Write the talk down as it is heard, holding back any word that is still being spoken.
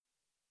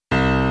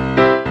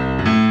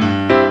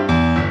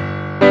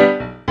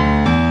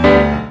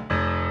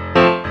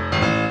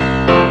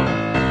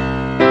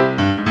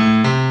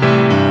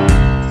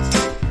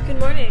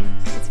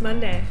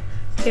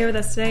Here with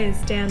us today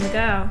is Dan the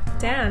Go.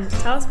 Dan,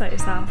 tell us about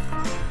yourself.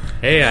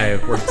 Hey,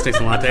 I work at Snakes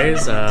and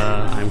Lattes.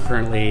 I'm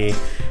currently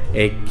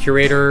a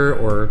curator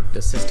or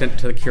assistant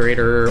to the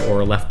curator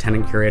or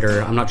lieutenant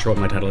curator. I'm not sure what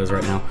my title is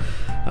right now.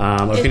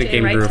 I've been a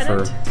game guru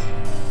for...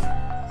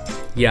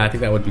 Yeah, I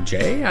think that would be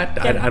Jay.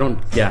 I don't...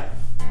 Yeah.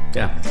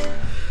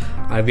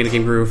 I've been a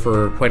game guru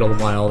for quite a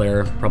while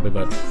there, probably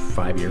about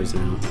 5 years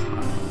now.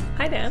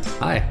 Hi, Dan.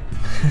 Hi.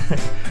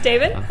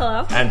 David,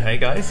 hello. And hey,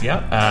 guys.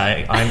 Yeah,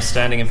 I'm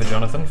standing in for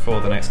Jonathan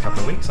for the next couple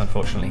of weeks.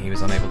 Unfortunately, he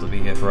was unable to be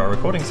here for our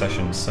recording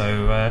session,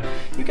 so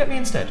you get me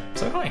instead.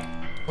 So hi.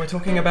 We're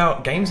talking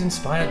about games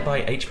inspired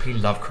by H.P.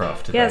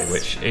 Lovecraft today, yes.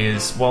 Which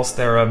is, whilst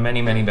there are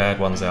many, many bad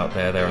ones out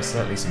there, there are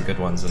certainly some good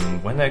ones,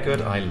 and when they're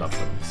good, I love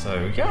them.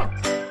 So, yeah.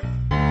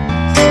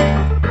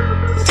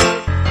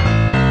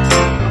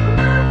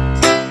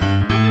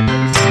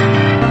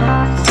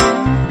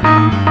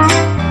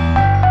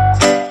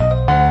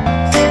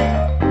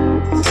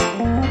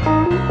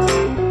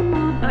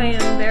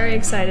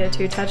 Excited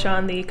to touch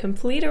on the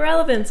complete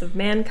irrelevance of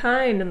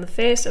mankind in the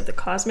face of the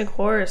cosmic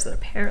horrors that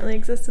apparently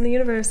exist in the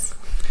universe.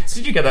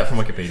 Did you get that from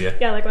Wikipedia?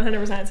 Yeah, like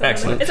 100%.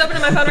 Excellent. It's open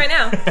on my phone right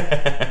now.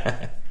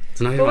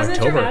 It's not even wasn't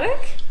October. It dramatic?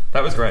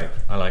 That was great.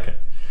 I like it.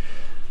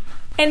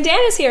 And Dan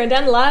is here, and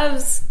Dan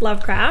loves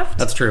Lovecraft.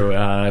 That's true.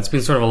 It's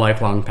been sort of a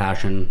lifelong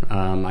passion.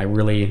 I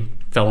really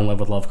fell in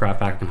love with Lovecraft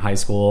back in high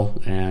school,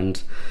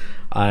 and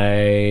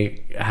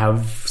I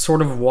have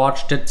sort of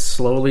watched it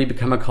slowly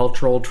become a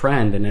cultural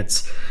trend, and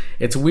it's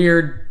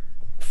weird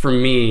for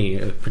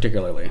me,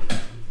 particularly.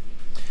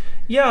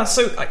 Yeah,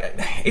 so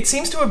it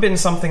seems to have been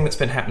something that's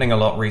been happening a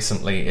lot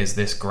recently, is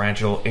this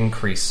gradual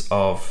increase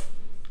of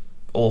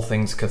all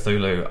things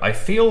Cthulhu. I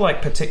feel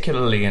like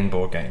particularly in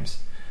board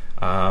games.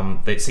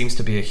 It seems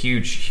to be a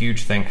huge,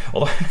 huge thing.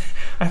 Although,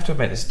 I have to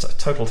admit, it's a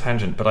total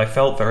tangent, but I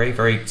felt very,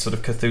 very sort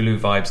of Cthulhu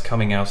vibes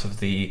coming out of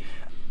the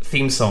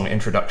theme song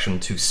introduction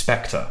to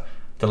Spectre,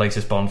 the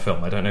latest Bond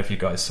film. I don't know if you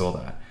guys saw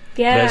that.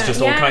 Yeah, there's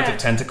just all kinds of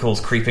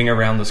tentacles creeping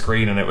around the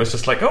screen, and it was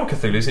just like, oh,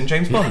 Cthulhu's in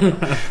James Bond.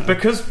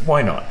 Because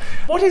why not?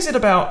 What is it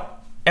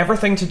about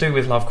everything to do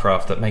with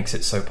Lovecraft that makes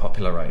it so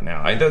popular right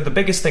now? The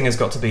biggest thing has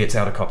got to be it's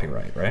out of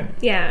copyright, right?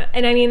 Yeah,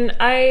 and I mean,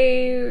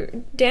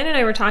 Dan and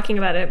I were talking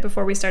about it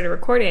before we started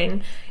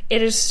recording.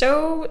 It is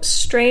so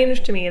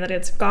strange to me that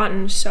it's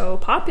gotten so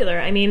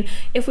popular. I mean,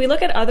 if we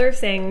look at other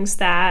things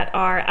that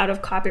are out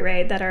of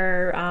copyright, that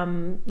are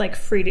like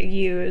free to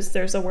use,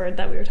 there's a word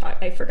that we were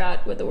talking, I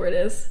forgot what the word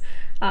is.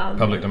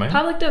 Public domain?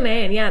 Public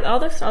domain, yeah. All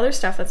this other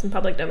stuff that's in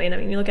public domain. I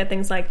mean, you look at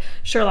things like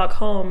Sherlock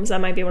Holmes, that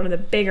might be one of the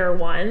bigger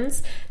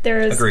ones.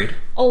 There's Agreed.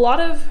 A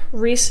lot of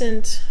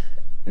recent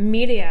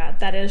media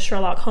that is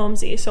Sherlock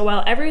Holmesy. So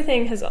while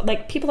everything has,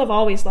 like, people have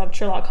always loved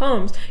Sherlock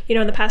Holmes, you know,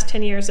 in the past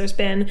 10 years there's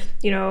been,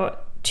 you know,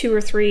 2 or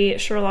 3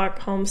 Sherlock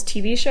Holmes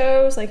TV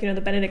shows, like, you know,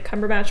 the Benedict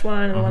Cumberbatch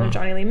one and the one with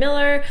Johnny Lee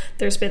Miller.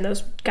 There's been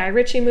those Guy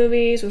Ritchie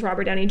movies with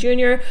Robert Downey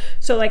Jr.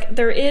 So, like,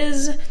 there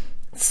is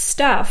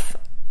stuff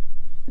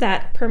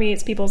that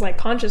permeates people's, like,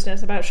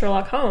 consciousness about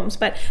Sherlock Holmes,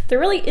 but there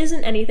really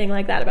isn't anything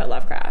like that about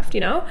Lovecraft, you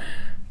know?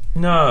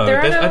 No,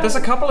 there's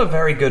a couple of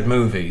very good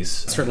movies.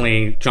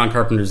 Certainly John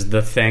Carpenter's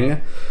The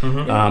Thing,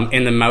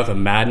 In the Mouth of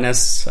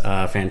Madness,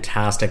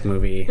 fantastic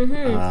movie.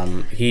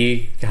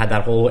 He had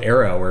that whole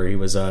era where he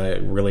was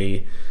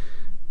really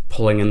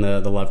pulling in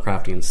the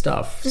Lovecraftian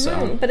stuff.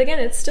 So. But again,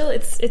 it's still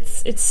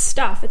it's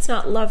stuff. It's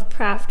not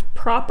Lovecraft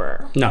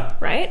proper. No.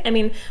 Right? I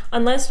mean,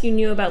 unless you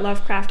knew about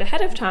Lovecraft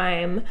ahead of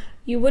time,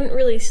 you wouldn't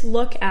really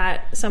look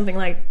at something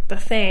like The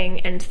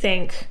Thing and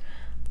think,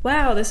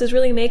 wow, this is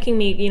really making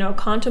me, you know,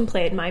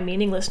 contemplate my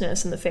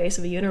meaninglessness in the face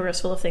of a universe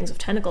full of things with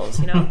tentacles,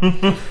 you know? I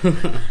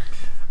think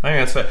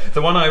that's fair.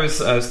 The one I was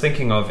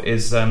thinking of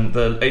is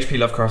the H.P.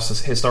 Lovecraft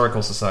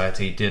Historical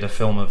Society did a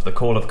film of The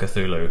Call of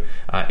Cthulhu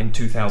in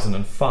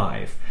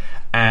 2005.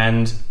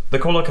 And The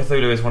Call of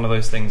Cthulhu is one of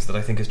those things that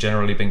I think has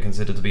generally been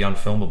considered to be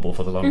unfilmable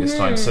for the longest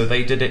time. So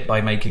they did it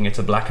by making it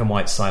a black and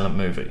white silent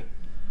movie.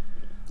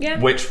 Yeah,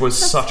 which was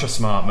such a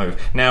smart move.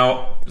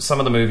 Now, some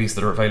of the movies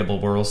that are available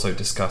were also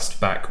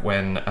discussed back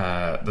when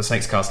the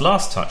SnakesCast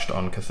last touched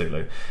on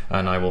Cthulhu,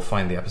 and I will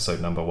find the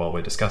episode number while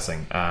we're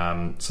discussing.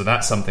 So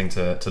that's something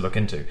to look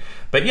into.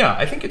 But yeah,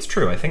 I think it's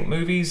true. I think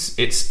movies,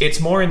 it's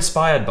more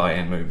inspired by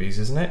in movies,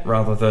 isn't it?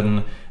 Rather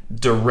than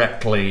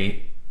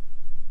directly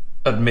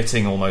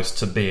admitting almost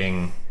to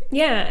being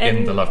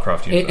in the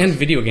Lovecraft universe. And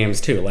video games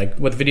too. Like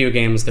with video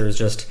games, there's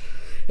just...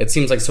 It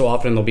seems like so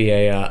often there'll be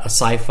a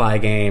sci-fi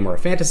game or a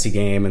fantasy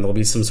game, and there'll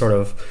be some sort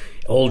of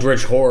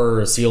eldritch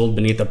horror sealed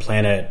beneath the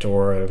planet,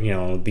 or, you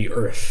know, the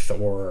Earth,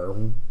 or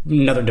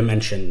another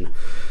dimension.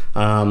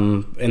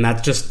 And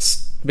that's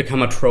just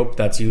become a trope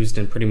that's used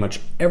in pretty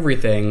much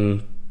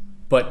everything,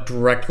 but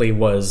directly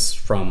was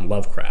from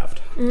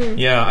Lovecraft.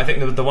 Yeah, I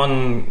think the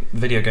one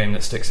video game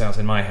that sticks out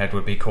in my head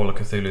would be Call of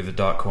Cthulhu: The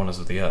Dark Corners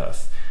of the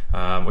Earth.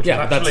 which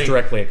that's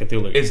directly a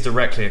Cthulhu. Is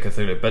directly a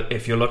Cthulhu. But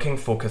if you're looking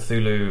for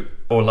Cthulhu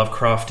or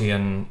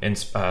Lovecraftian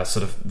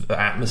sort of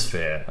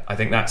atmosphere, I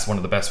think that's one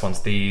of the best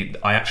ones.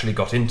 I actually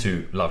got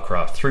into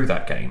Lovecraft through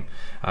that game,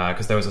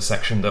 because there was a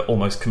section that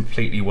almost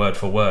completely word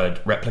for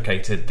word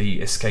replicated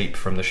the escape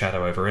from the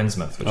Shadow over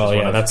Innsmouth, which is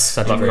one of that's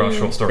such Lovecraft's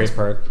short stories.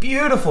 Part.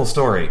 Beautiful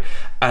story.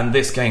 And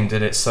this game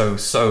did it so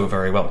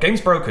very well.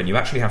 Game's broken. You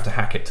actually have to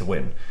hack it to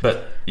win.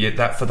 But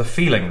that for the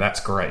feeling, that's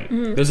great.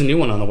 There's a new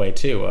one on the way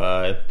too.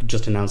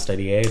 Just announced at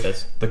EA.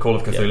 The Call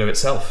of Cthulhu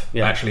itself,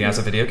 actually as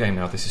a video game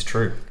now. This is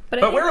true.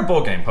 But we're a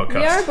board game podcast.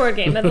 We are a board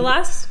game. But the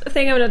last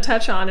thing I'm going to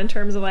touch on in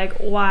terms of like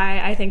why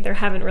I think there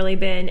haven't really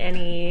been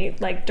any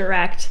like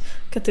direct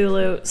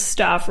Cthulhu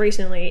stuff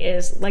recently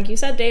is, like you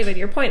said, David,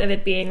 your point of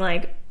it being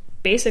like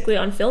basically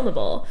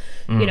unfilmable.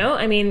 You know,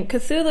 I mean,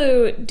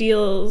 Cthulhu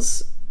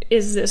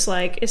is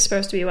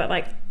supposed to be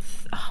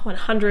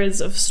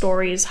hundreds of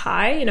stories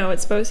high. You know,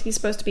 he's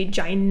supposed to be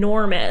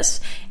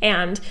ginormous,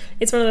 and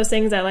it's one of those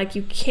things that like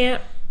you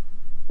can't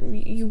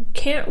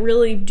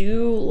really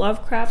do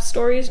Lovecraft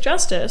stories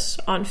justice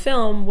on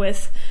film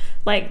with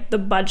like the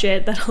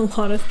budget that a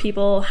lot of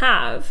people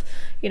have.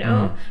 You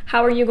know,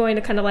 how are you going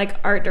to kind of like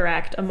art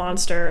direct a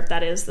monster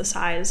that is the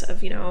size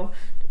of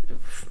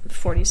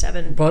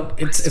 47? But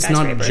it's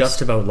not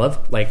just about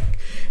love. Like,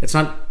 it's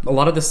not. A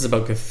lot of this is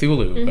about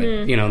Cthulhu,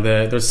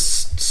 but there's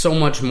so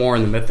much more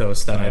in the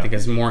mythos that I think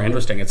is more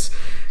interesting.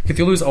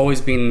 Cthulhu's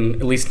always been,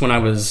 at least when I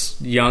was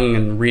young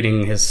and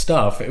reading his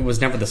stuff, it was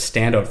never the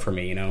standout for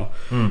me.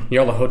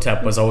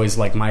 Nyarlathotep was always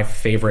like my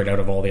favorite out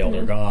of all the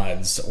elder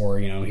gods, or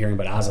hearing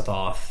about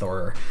Azathoth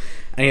or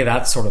any of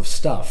that sort of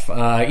stuff.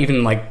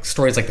 Even like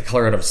stories like The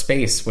Color Out of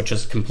Space, which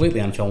is completely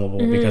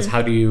unfilmable, because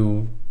how do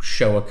you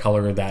show a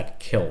color that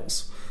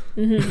kills?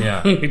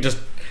 Yeah.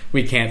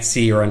 we can't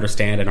see or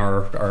understand in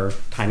our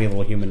tiny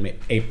little human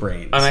ape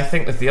brains. And I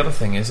think that the other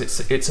thing is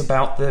it's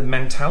about the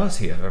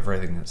mentality of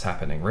everything that's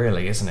happening,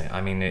 really, isn't it?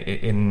 I mean,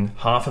 in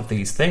half of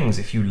these things,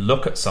 if you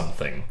look at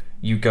something,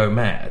 you go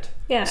mad.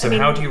 Yeah. So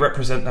how do you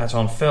represent that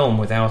on film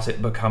without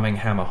it becoming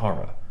hammer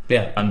horror?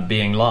 Yeah. And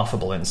being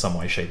laughable in some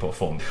way, shape or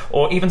form?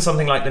 Or even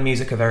something like the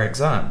music of Eric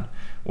Zahn,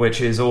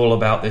 which is all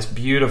about this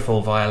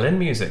beautiful violin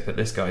music that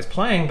this guy's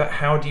playing, but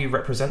how do you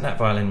represent that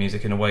violin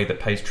music in a way that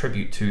pays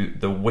tribute to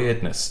the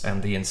weirdness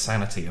and the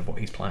insanity of what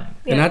he's playing?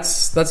 Yeah. And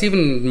that's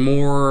even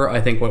more, I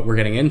think, what we're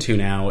getting into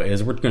now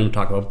is we're going to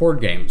talk about board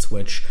games,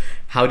 which,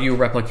 how do you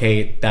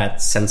replicate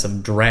that sense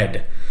of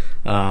dread?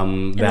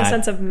 And the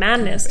sense of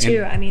madness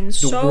too. I mean,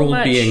 the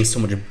world being so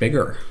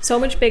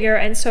much bigger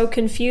and so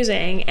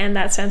confusing, and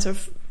that sense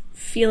of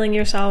feeling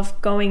yourself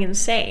going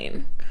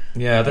insane.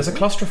 Yeah, there's a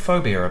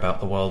claustrophobia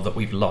about the world that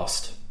we've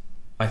lost,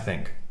 I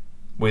think,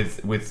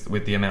 with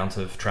the amount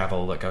of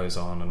travel that goes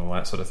on and all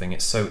that sort of thing.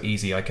 It's so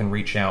easy. I can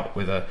reach out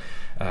with a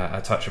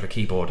touch of a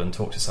keyboard and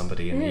talk to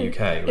somebody in the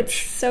UK. It's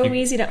so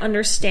easy to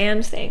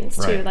understand things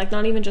too. Right. Like,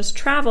 not even just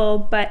travel,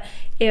 but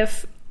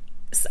if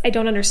I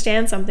don't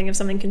understand something, if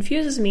something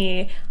confuses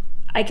me,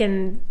 I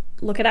can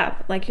look it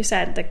up. Like you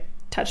said, the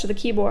touch of the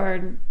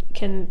keyboard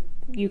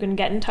you can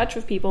get in touch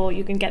with people,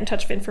 you can get in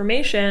touch with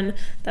information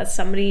that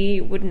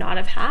somebody would not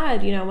have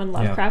had, when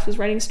Lovecraft was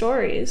writing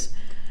stories.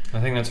 I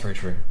think that's very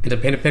true. And to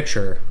paint a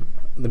picture,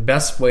 the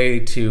best way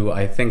to,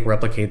 I think,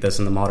 replicate this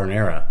in the modern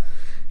era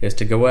is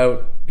to go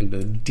out into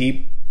the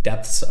deep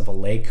depths of a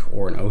lake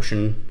or an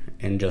ocean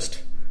and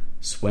just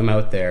swim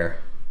out there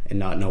and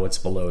not know what's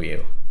below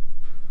you.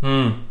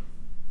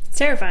 It's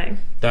terrifying.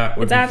 That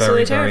would it's be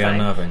absolutely very, terrifying.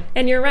 very unnerving.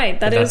 And you're right.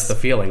 That's the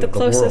feeling. The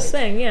closest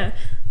thing. Yeah,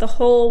 the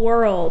whole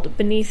world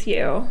beneath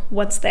you.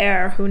 What's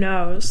there? Who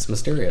knows? It's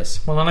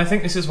mysterious. Well, and I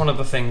think this is one of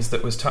the things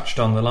that was touched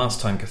on the last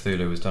time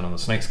Cthulhu was done on the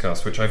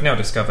SnakesCast, which I've now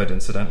discovered,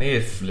 incidentally.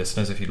 If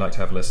you'd like to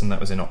have a listen, that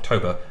was in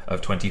October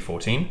of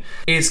 2014.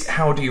 Is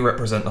how do you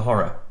represent the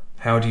horror?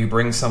 How do you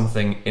bring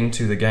something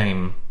into the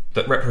game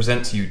that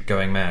represents you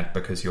going mad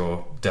because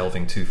you're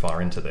delving too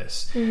far into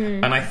this?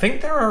 And I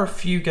think there are a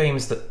few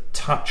games that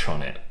touch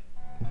on it.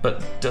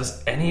 But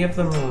does any of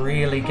them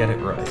really get it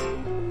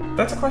right?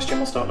 That's a question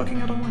we'll start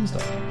looking at on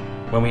Wednesday,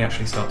 when we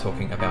actually start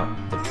talking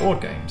about the board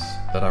games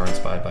that are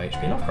inspired by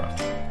H.P.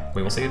 Lovecraft.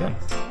 We will see you then.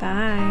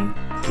 Bye.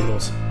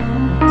 Toodles.